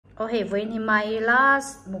có hệ với ni mai là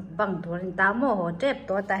mukbang tuổi ta mò hồ trép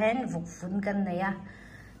tuổi ta hen vục phun cần này à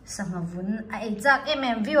sang vun ai chắc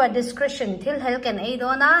em viewer discretion thil hel ken ai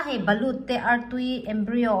do na he balut te artui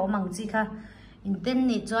embryo mang chi kha inten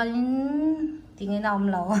ni chuan tingin na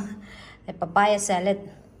lo he papaya salad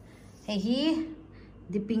he hi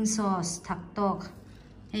dipping sauce thak tok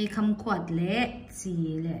he kham khwat le chi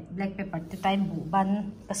le black pepper te tai bu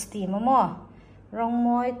ban pasti mo rong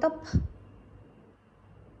moi top.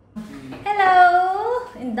 Hello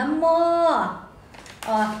indam mo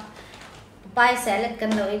papaya salad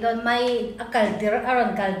kan lo idon mai akaltir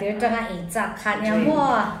aron kaltir tanga ichak khanya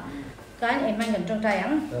mo kan em man kan trong tai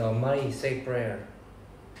ang Money say prayer.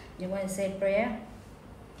 You want to say prayer?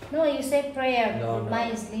 No, you say prayer. No.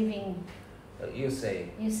 Mai is leaving. You say.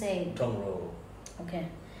 You say. Trong row. Okay.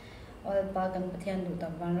 Ôi ba kan ṭhiannu ta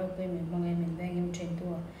van ro pe min mangai min bang im train tu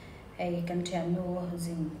ai kan ṭhiannu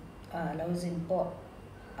zin lo zin po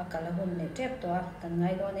akala hun le trep to kan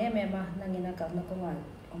ngai don em nangina ka na ko ngal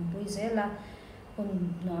om pui zela hun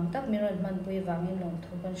nom tak miron man pui wangin lom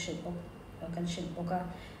thu kan ship po ka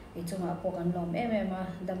I chunga po kan lom em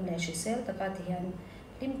dam le shi sel taka thian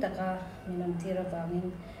lim taka minam thira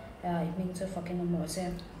wangin ming chu fakin mo se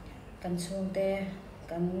kan chung te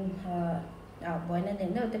kan boy na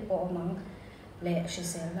ne te po mang le shi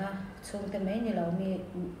sel na chung te mai ni lo mi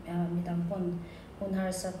dam pon hun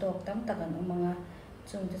har sa tok tam takan umanga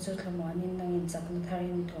chung te chu thamanin nangin chak na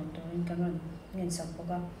tharin thon torin kanon ngin sak po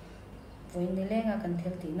ka voi ni lenga kan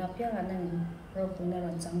thel ti na pya nga nangin ro puna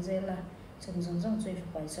ran changjela chung jong chui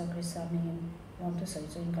pai so krisa mingin mom tu sai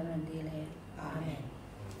chuin kanon di le amen.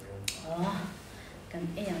 Kan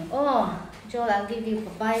eyang jo lang give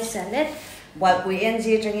papaya salad Wal pui en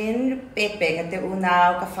ji trengin pek ate unaw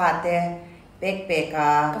ka fate pek ka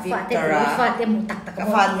Victoria ka fate mu tak tak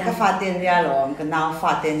ka fate ria long ka naw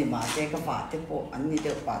fate ni ma te ka fate po an ni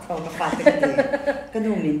de pa tho ka fate ka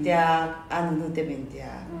nu min tia an nu te min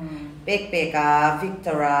tia pek ka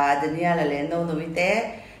Victoria de nia la le no mi te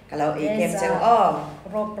ka lo e kem che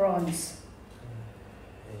raw prawns.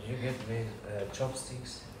 You get me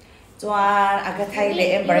chopsticks. Chuan aga thai le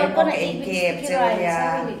em bari ko e kem che ya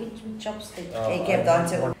Chopstick. e kem don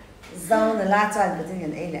che zau na la chuan ka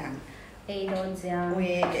tin e lang Hey don sia. we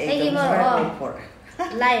e kem por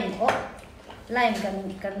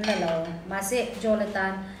lime kan la lo ma se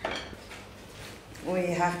Jonathan we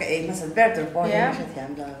ha ka e mas better po ya che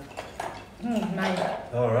tiam la nice.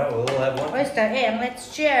 All right, we'll have one. Oyster and let's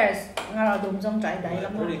cheers. Ngalo dum jong trai dai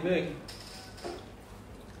lắm. Pretty big.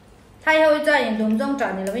 Thay hôi ra những dum jong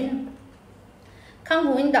trai này là vin. Khang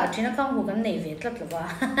hu in đã chỉ là khang hu kan neih vet lat lawa.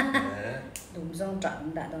 Dum jong trai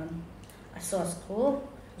đã don. A sauce ko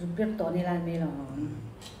zubir to ni lan me lo.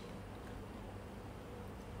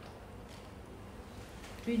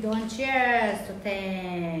 We don't cheers to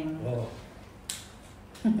thank. Oh.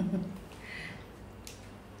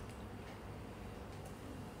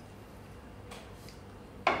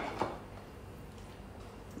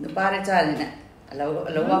 no pare chali na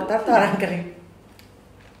lo wak tar taran kare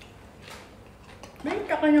Đấy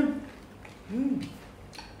chắc anh em.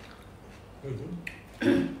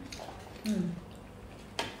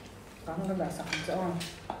 Có một cái bà sẵn rõ không?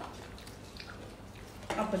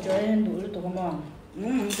 Apa chơi đủ lúc tụi con bò.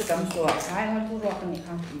 cái cắm sủa Sai nó thu ruột này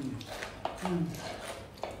không?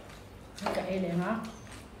 Cái ấy này hả?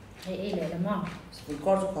 Cái ấy này lắm không? Vun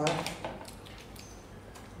con số khó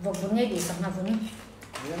Vọc vốn ngay đi sẵn là vốn.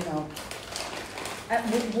 Lên đâu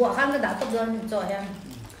Bùa khăn cái đá tốt hơn rồi em.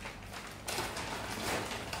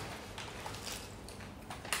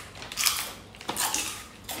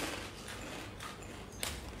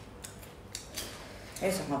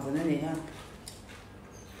 Ê sẵn học vun này ha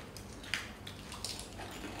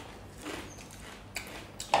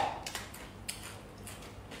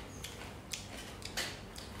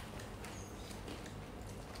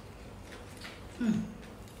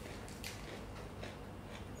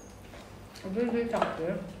Really tough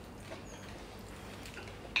there.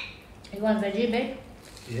 You want veggie, babe?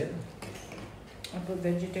 Yeah. I put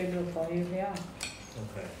vegetable for you here.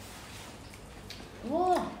 Okay.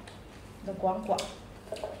 Wow, the quán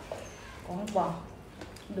quả,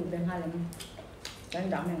 đủ đến 2 lần. Đánh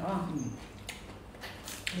đắng này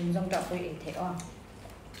mình rong trọc với ít thế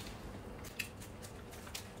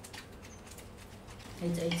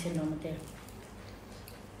It's xin nó một tiền.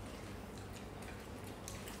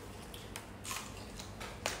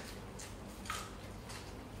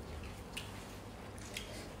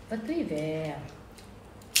 Và tùy về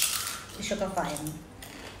cho các phải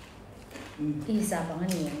thì sao bằng anh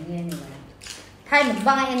nghe này mà thay một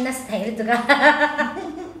vang em đã thấy được cả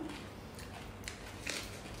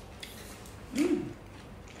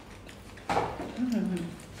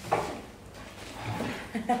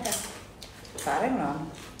Parang lắm.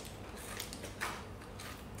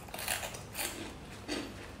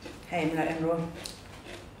 Hay mình là em luôn.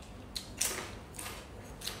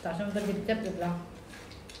 Tại sao ta đi chấp được đâu?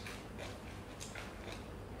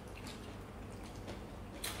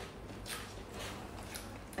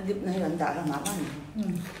 Anh dịp này lần tạ là má quá nhỉ?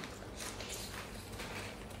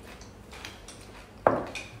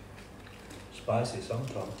 Spicy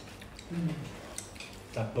sometimes.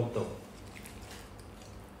 That looked up.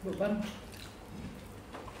 Được không?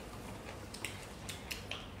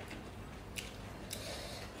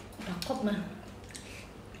 Đặc cốc mà.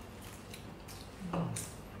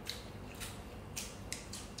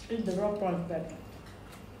 Eat the raw prawns, but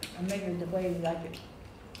I make it the way you like it.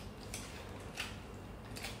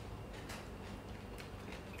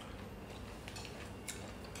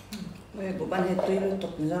 Bây bộ ban hết tuy luôn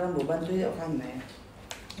tục do là bộ ban tuy ở khăn này.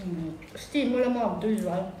 Steam mới là mỏm tuy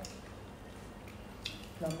rồi.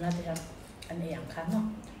 Làm ra thì anh ấy ăn khá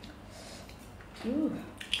không?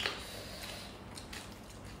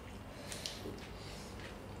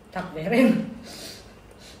 Thật vẻ lên.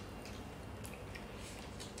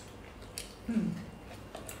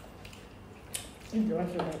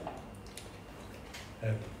 Interesting.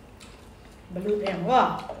 Balut em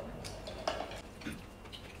quá.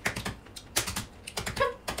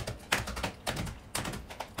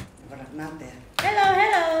 Và đặt nát thế.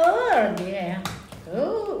 Hello. Gì này à?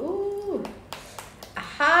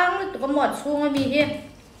 Hang tụi con mọt xuống ở bì hiên.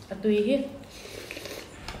 À tùy hiên.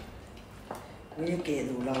 Bây giờ kể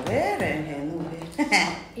đủ lâu đấy rồi em hẹn luôn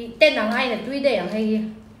đi. Tên là ngay là tùy đây là hay gì?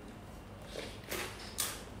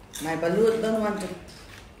 My Balut don't want to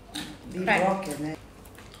be broken.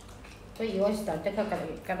 Cái Oyster chắc là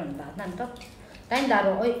cái bản đá năn tốt. Cái đá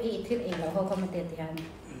rồi ít thiết ít là không tiệt thì ăn.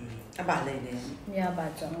 À bà lấy đấy. Nhà bà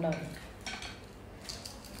chọn đầu.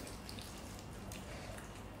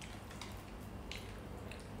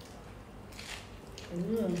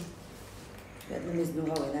 Vietnamese nung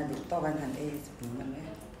hawin na dito kan han eh sabon na me.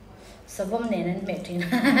 Sabon này nên mệt thì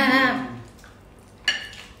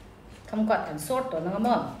không có thành sốt rồi nó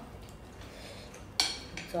mà.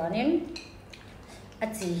 Cho nên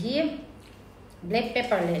chỉ hi black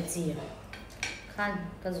pepper lệ gì khan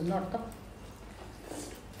cái gì nốt tốt.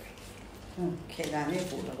 Khe đàn này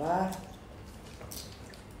phụ là ba.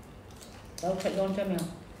 Đâu phải đón cho mèo.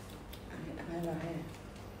 Ai là hay.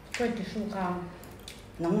 Cái tissue khang.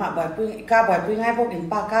 Nóng mà bỏi pui ngay bốc in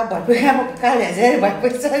pa ca bỏi pui ngay bốc ca lệ dễ bỏi pui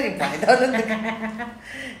sơ thì phải đó luôn.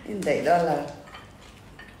 In đấy đó là.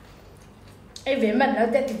 Ấy vì mình nó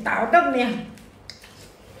sẽ tạo tóc nè.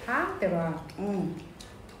 Hả? Được rồi.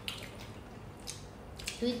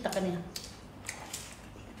 Tuy tóc nè.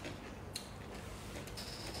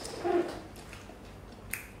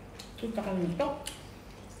 Tuy tóc nè tốt.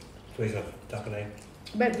 Please have duck and egg.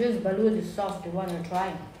 But this balut is soft. You wanna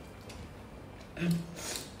try?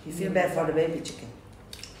 You feel bad for the baby chicken.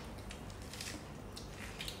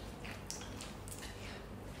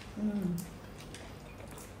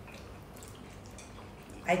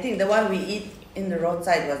 I think the one we eat in the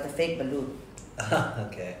roadside was the fake balut.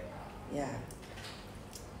 Okay. Yeah.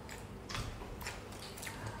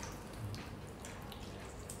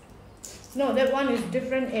 No, that one is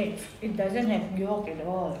different eggs. It doesn't have yolk at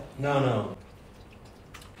all. No.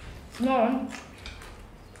 No.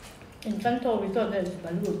 In Santo, we thought that was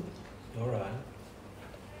balut. Alright.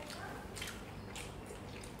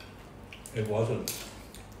 It wasn't.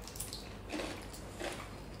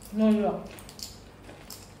 No yolk.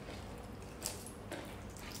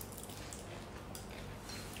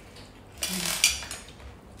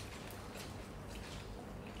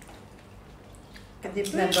 Cái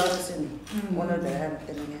dip na đó xin. Một lần để làm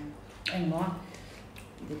tên nghe. Anh ngon.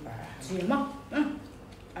 Dip à. Gì mà?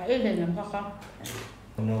 À, ít lên làm sao?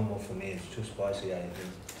 Normal for me, it's too spicy. I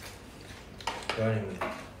think. So anyway.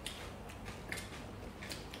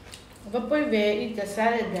 But put về eat the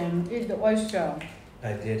salad then, eat the oyster.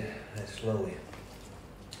 I did. Slowly.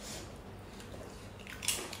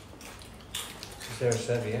 Is there a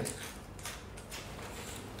serviette?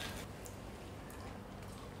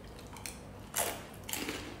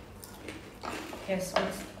 Yes,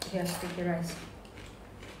 sticky rice.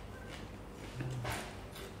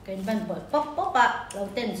 Cái bánh bột pop ạ, lâu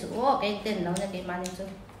tên sữa, cái tên lâu cái mang lên chứ,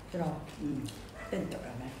 rồi. Tên tập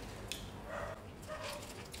ra này.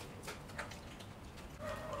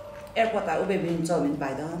 Em qua tại ube mình cho mình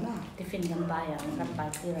bài đó mà. Tiffin gần bài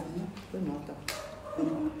kia rồi. Cứ nói tập.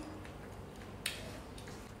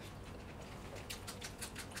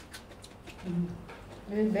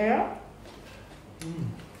 Is there?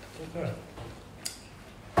 Okay.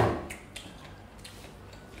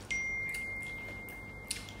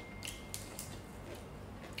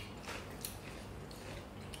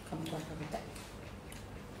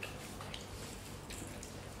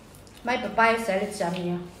 mai papaya salad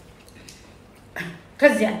samia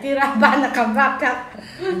kazia tira bana kambak tak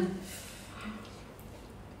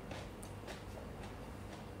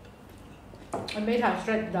I made her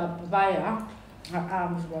shred the papaya. Her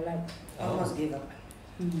arms were like Almost gave up.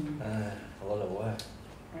 A lot of work.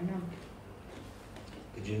 I know.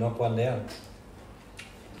 Did you knock one down?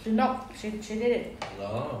 She did it.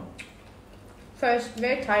 No. First,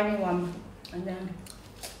 very tiny one, and then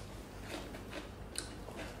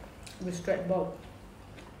we stretch both.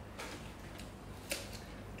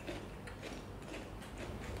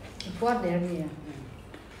 What there we are.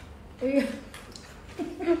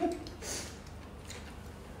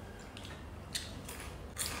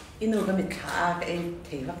 Inu cái mệt khá cái em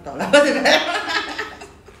thì bắt đầu lắm.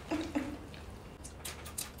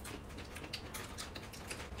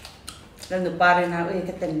 Lần đầu ba nào ấy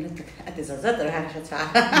cái tên nó anh thì rất là hay sao sao.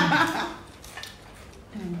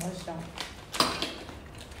 Oyster.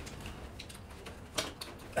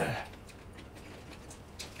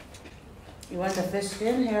 You want the fish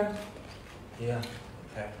skin here? Yeah.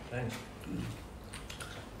 Okay. Thanks.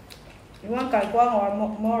 You want cải quang or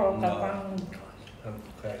more or cải No. quang?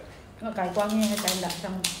 Okay. Nó cải quang như cái đặt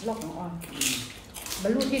trong lốc nó on.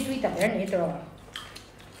 Balut thì tuy tập đến hết rồi.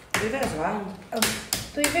 Tuy vậy sao?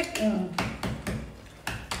 Tuy biết.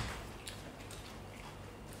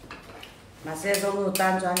 Mà xe giống như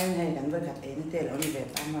tan cho nên hay gắn với cái nó tiền nó đi về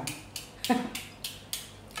tan mà.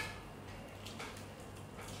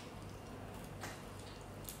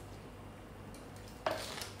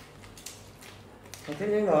 Có thế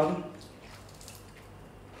đấy rồi.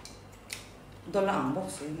 Tôi là ẩm bốc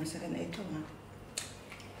xí mà sẽ cái này thôi mà.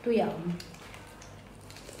 Tuy ẩm.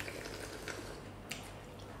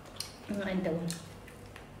 Anh đâu?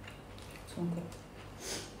 Xong rồi.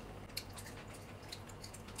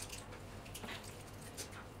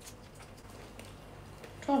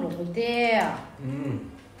 Trong rồi thế.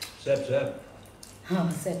 Sep.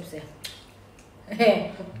 Sep.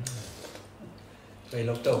 Vậy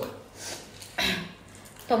lộc tục.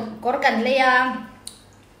 Tôm có cần lấy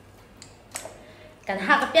cần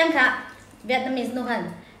hạ cái piang cả Vietnamese nó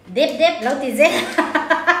cần đẹp lâu thì dễ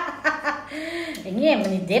nghe mà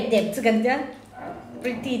đẹp chứ cần chứ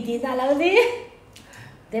pretty tí ra lâu đi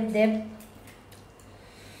đẹp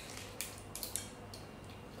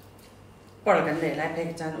Còn là cái này lại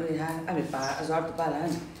cái chăn ui ha anh bị bà giọt bà là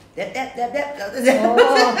đẹp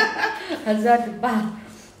hazard ba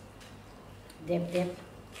đẹp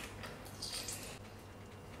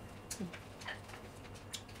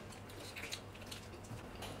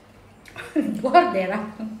quá đẹp à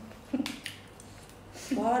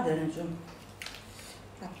quá đẹp này chung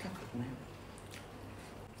thắt này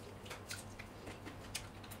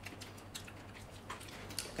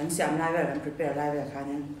Cảnh xem lại về, cảnh prepare lại về khá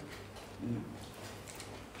nên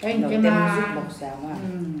Cảnh đầu thêm tiên mà giúp bọc sáng mà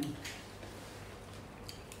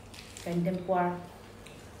Cảnh thêm qua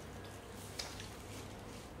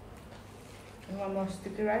You want more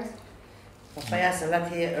sticky rice? Papaya salad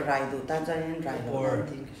thì rải đủ tan cho nên rải đủ tan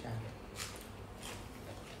thì cái sao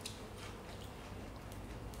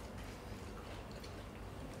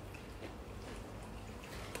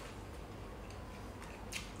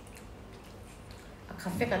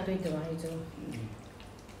Cà phê cả tùy từ ấy chứ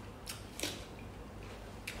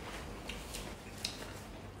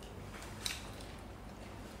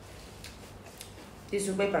Thì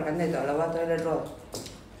số bây giờ cái này đó là vào tôi lên rồi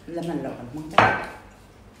là mình lọc măng tép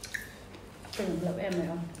Từng lọc em này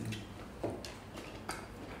không?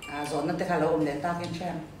 À rồi nó tới khá lâu để ta kiên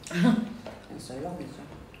xem Sới lọc thì sao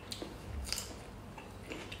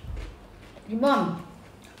Đi mom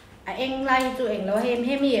anh lại tụi anh lo hem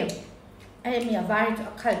hiệp em nhà vai cho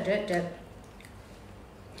khởi trật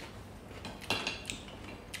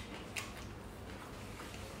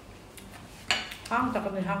Hong tập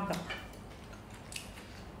cái hong tập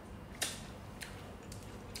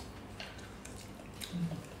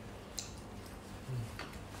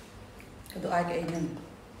cái đồ ai cái nên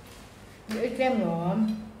Để kem nữa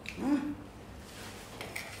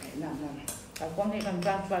làm Cả quan hệ cầm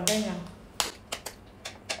vàng vào đây nè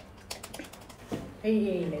Ê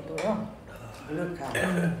lấy tụi không? lượt khá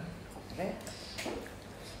đấy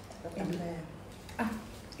rất là À,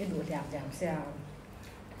 cái đũa giảm sao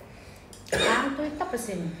Ăn tôi tóc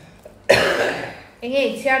xin Anh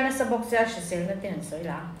ấy chia nó sẽ bọc ra sẽ xếp nó tiền sới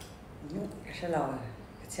lá cái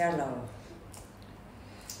xe lò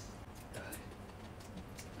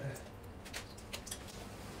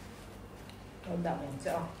Đâu đậm em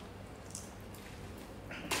cho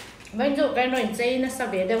Vậy dụ cái nồi chay nó sẽ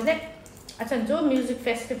về đâu thế À chẳng chú music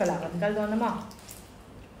festival là gần cái đó nữa mà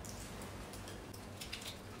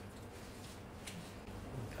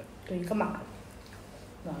tùy các mặt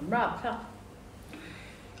làm ra sao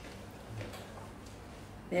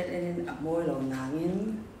biết nên ở môi lầu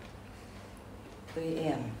nắng tùy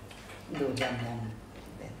em đồ dần dần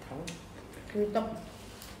để thấu tùy tóc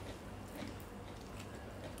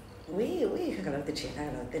ui cái lâu tự chế cái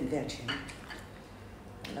lâu tên về chế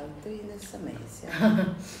lâu tùy nó sẽ mấy xe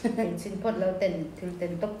mình xin phật lâu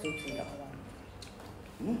tên tóc chụp gì đó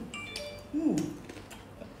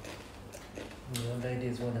You know,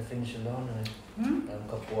 ladies want to finish alone, right? I'm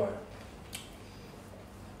kapur.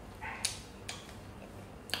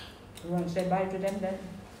 You want to say bye to them then?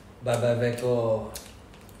 Bye bye, Veko.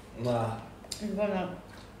 Ma. You wanna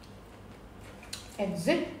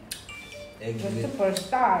exit? The Exit.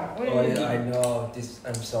 superstar. Oh, yeah, I know.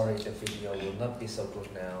 I'm sorry, the video will not be so good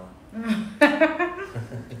now.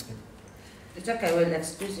 it's okay, we'll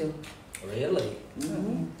excuse you. Really?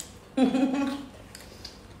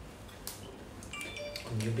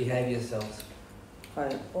 You behave yourselves. Khỏi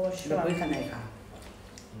For được với sure. cái này cả.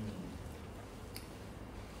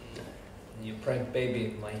 You prank baby,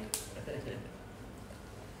 mate.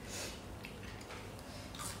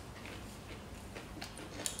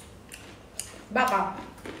 Bác ạ.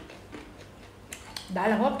 Đã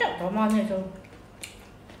là hốp chắc có ngon hay không?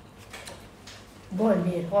 Bồi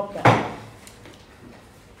mì hốp chắc.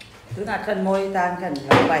 Thứ nào cần môi tan cần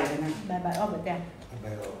là bày thế này. Bye ốp ở đây.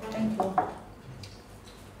 Thank you.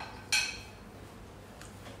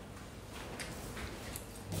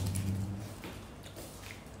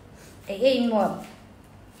 Một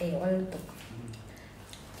ôi tục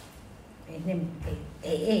nem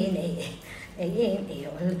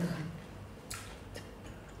ôi tục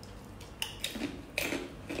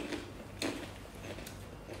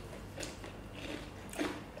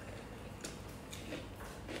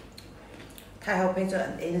Thay học bây giờ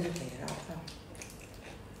anh ấy nó sẽ thấy rõ không?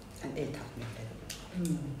 Anh ấy thật một cái.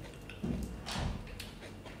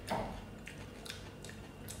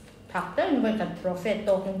 thật tới với cái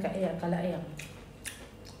profeto cũng cái lại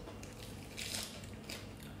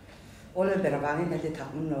Ôi lên bè vàng này thì thật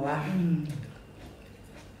luôn rồi à?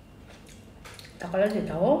 thật là gì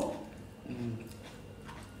đâu?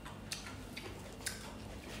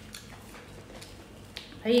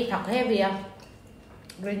 Hay thật heavy à?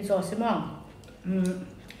 Green sauce mà.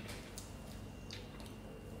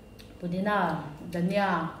 Pudina, dania,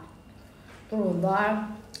 turunbar,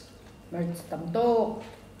 merch tamto,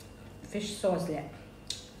 fish sauce lẹ,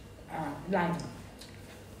 lime.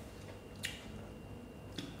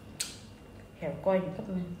 Hẻo coi một cấp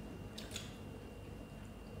này.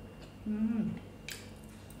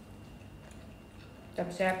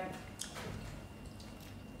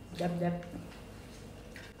 Đẹp.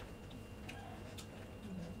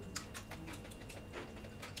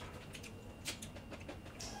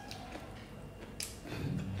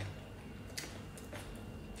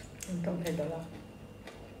 Trong thịt đó là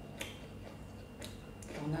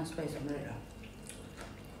Trong nó xoay xong rồi đó.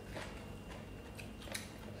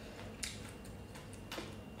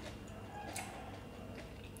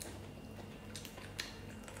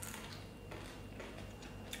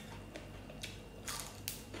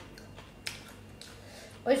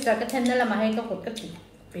 Oyster cái thân đó là mà hay có cột cái thịt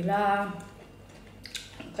vì là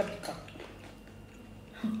cắt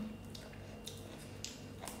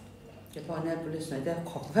Cái con này police nói ra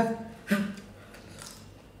khó quá.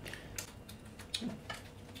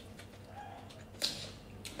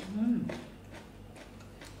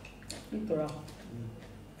 ít rồi.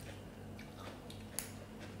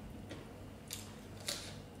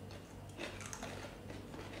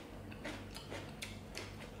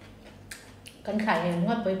 Cánh khải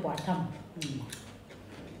ngót với quả thầm.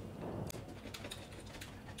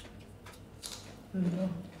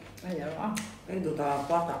 Bây giờ rõ. Cái đồ to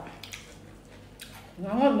quá tọt.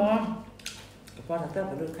 Ngon mà. Quá tọt tới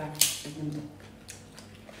Balut khăn.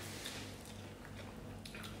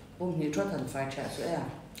 Hôm nay cho thần phải trả sữa à?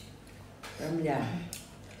 Em già.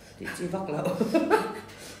 Chị chi vắc lậu.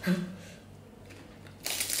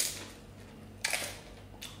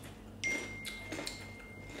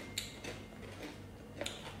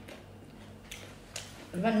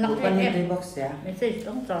 Văn lọc Bukan em. di box ya. Message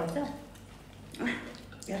không rồi chứ.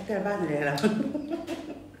 Ya terbang deh lah.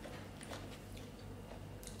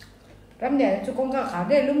 Rắm nhẹ cho con khảo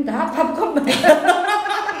đây lúc đá thăm không mày.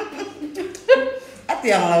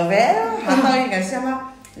 Tiền là vé mà thôi ngày xem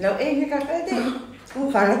á. Lâu cái cà phê đi.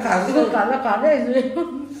 Không phải là cả Không phải là cả đây rồi.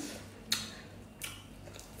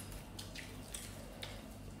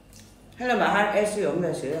 hay là mà hai em sử dụng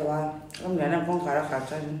là sữa là ba. Không lẽ là không phải là cả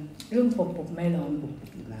chân. Lương phục mày lòng.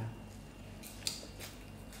 Là.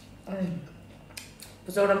 Ôi.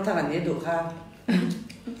 Bây giờ làm thằng này đủ ha.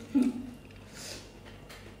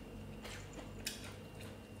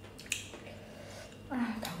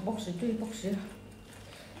 thằng bốc xí tuy bốc xí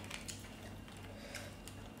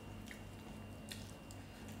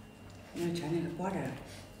nhưng chả này quá rồi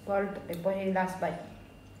qua để bôi last bite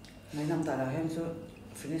mấy năm ta là hem số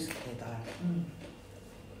finish thì ta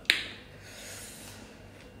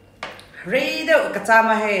rồi đâu cái cha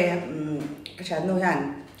mà hay cái chả nuôi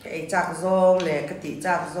hẳn cái chạc rong lệ cái tỉ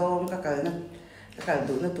chạc rong cái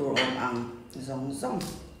đủ nó tủ ôm ăn rong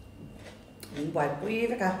những bài quý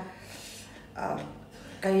với cả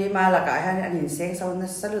cái mà là cái anh nhìn xem sau nó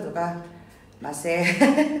rất là cả mà xe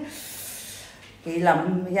cái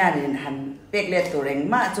làm gia đình hành bẹt lệ tủ đánh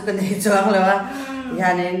mà chú cần để cho anh rồi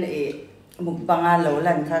gia đình mukbang lâu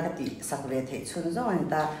lần khác cái sắc về thế xuân rồi người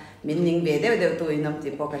ta mình nhìn về đều tụi nằm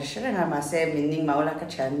thì có cái sự là mà xe mình nhìn máu là cái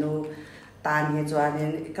ṭhiannu tan như cho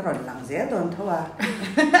nên cái rồi lằng dễ đồn thôi à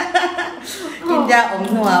kinh gia ông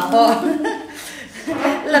hòa po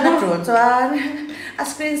là nó chủ cho anh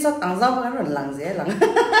screenshot tăng dòng cái rồi lằng dễ lằng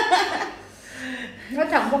nó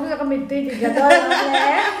chẳng bốc ra cái mình tuy thì giờ tôi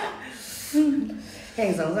lẽ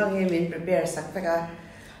hàng giống như mình prepare sắc phải cả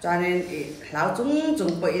cho nên lão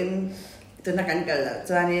chúng bệnh tôi nói cảnh là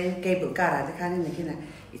cho nên cây bự cả là thế khăn nên khi này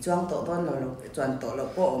choang tổ tôn rồi chuẩn tổ là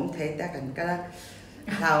bộ ống thấy ta cảnh cái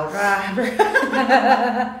thảo ra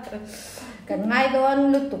cảnh ngay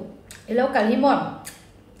đón lúc tục lâu cả limon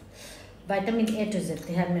vitamin A to Z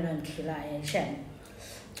thì hắn mình khi lại xem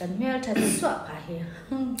cảnh mèo thật suốt cả here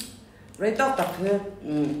rồi tóc tập here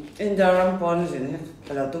in the rampon gì nè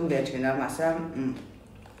là tung về thì là mà sao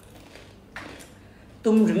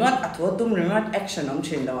tung rừng ngót thua tung rừng ngót action ông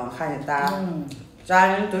chuyện đâu khai người ta cho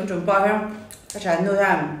nên tôi chuẩn bao nhiêu cái chuyện nuôi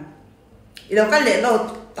hàng đâu cái lệ đâu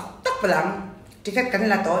tóc vào lắm chỉ cái cắn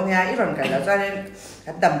là to nha ít rồi cái đó cho nên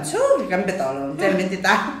đầm xuống cái bê tỏ luôn trên bên thì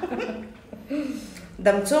ta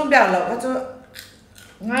đầm xuống béo là cái chỗ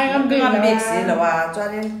ngay ngâm bì xí làว่า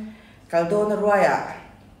cho nên cái đồ nó ruồi à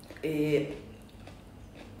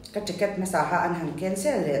cái ticket mà sao anh hàng kiến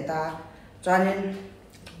sẽ lệ ta cho nên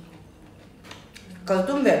cái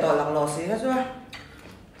tôm về tỏ lạc lò xí cái chỗ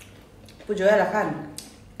bây giờ là khăn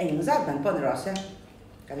ảnh rất bản phần rồi xem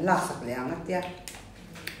cái lạc sặc lẹng á tia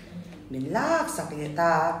mình lạc sặc lẹ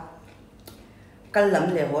ta cái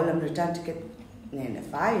lấm lẹ hồ lấm được trang cái này là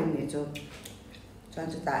phá như này cho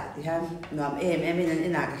tại thì han nóm em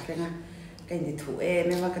nên là cái này thủ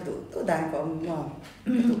em mà cái tụ đàn của ông mà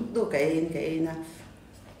tụ cái nè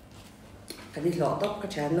cái đi lọ tóc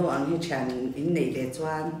cái chén ăn như chén in này để cho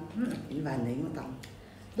ăn in vài này mà tầm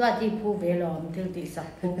đoạt đi phu về lòm theo tỷ sặc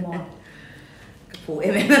phu mò cái phụ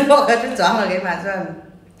em nó cái chút chóng là cái mà cho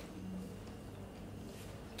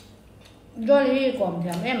rồi đi còn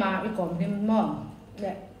thèm em mà đi còn thêm mò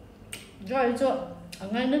đấy rồi cho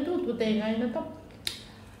ngay nó tụt tê ngay nó tóc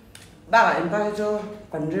ba em coi cho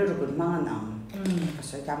còn rêu rồi còn mang nào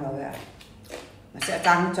sẽ chăm vào vậy mà sẽ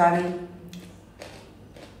chăm cho nên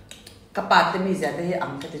các bạn thì mình sẽ thấy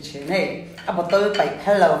ăn cái chuyện này các bạn tôi phải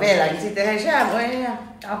hello về là gì thế hay sao vậy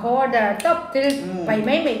họ đã tóc thì phải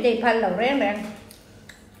mấy tê phần lẩu rén bạn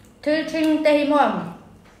thứ sinh tê mò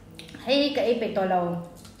hay cái bị to lẩu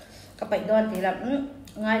các bạn đó thì là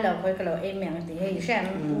ngay là coi cái lẩu em mèo thì hay xem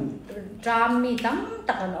tram mi tắm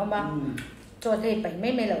tắc nó mà cho thấy phải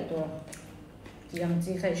mấy lẩu to yang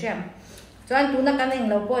gì phải xem cho anh tú nó cái này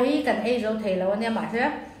lẩu bôi cần ấy rồi thầy lẩu anh mà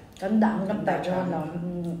thế cần đặng cần tại cho nó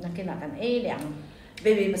cái là cần ấy đặng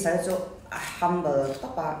baby mà sẽ cho humble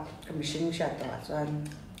tóc à cái mình sinh ra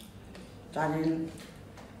cho nên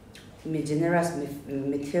mình generous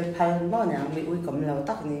mình thiếu phăng bao nhiêu mình uy cầm lẩu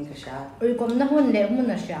tóc này cái sao uy cầm nó hun lệ mun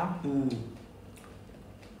là sao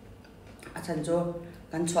chân cho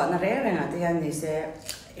căn chọn nó rẻ rồi thì anh này sẽ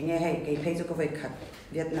nghe hay cái page cho cái khách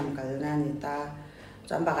Việt Nam cái này người ta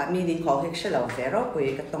cho anh bảo mình đi khó hết sẽ lẩu rẻ rồi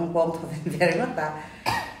vì cái tông bông thôi về nó ta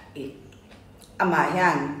mà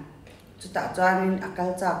hiện chúng ta cho anh akal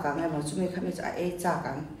cha cả ngày mà chúng mình không biết cho ai cha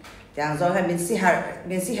cả chẳng rồi hay mình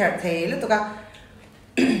si hạt thế lúc đó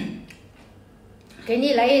cái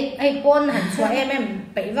này lấy ai pon hẳn xóa em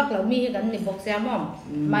bảy vắc lẩu mi cái này bọc xem không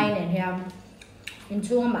mai này theo mình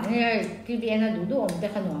chuông mà nghe TVN là đủ để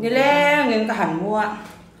khăn nón như lẽ người ta hẳn mua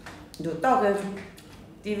đủ to cái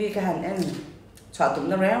TV cái hẳn em chọn tụng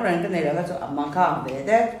nó réo cái này là cái chỗ mang khang về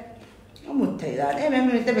đấy nó một thời gian em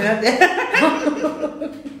mình tới bây giờ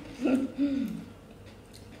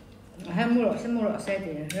hay mua lọ xe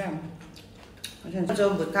thì ra cho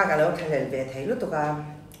bữa ca cả lâu thời về thấy lúc tụi ca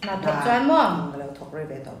mà thật cho anh mua lâu thọc rồi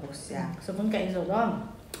về tàu bốc xe số phân cậy rồi đó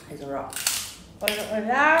hay rồi rồi ở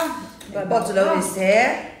ra bỏ cho lâu đi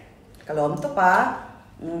xe cái lốm tụi ba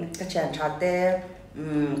cái chén chặt tê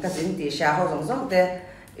cái dính tí xa hậu giống giống tê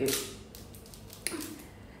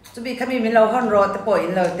จะมีขมิ้นเราห่อนรอแต่ปล่อย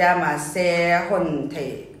เราแต่มาเสียคนไทย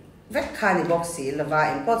เวทคานิบอกสีละว่า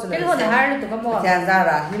อินพอจะเลยเสียงซา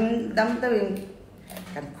ร่าหิมดำตัว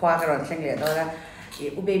กันคว้ากันรอนเชียงเหลียดแล้ว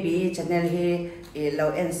อุเบบี้ช่องที่เรา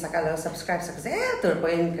เอ็นสักเรา subscribe สักเสียตัวปล่อ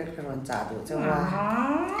ยกันรอนจ่าดูจังว่า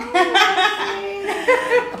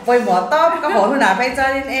ปล่อยหมอต้อมก็หมอหุ่นหนาไปจอย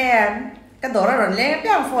เอ็นกระโดดรอนเล่น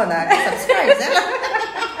ย่างฝนอ่ะ subscribe เสร็จแล้ว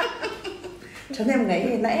ฉันเอ็มไง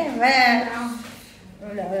นะเอ็มแม่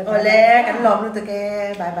Oleh, kan lom lu tu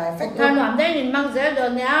ke. Bye bye. Than hoàn đây nhìn mang dễ đồ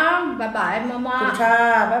nhá. Bye bye mama.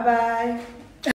 Bye bye.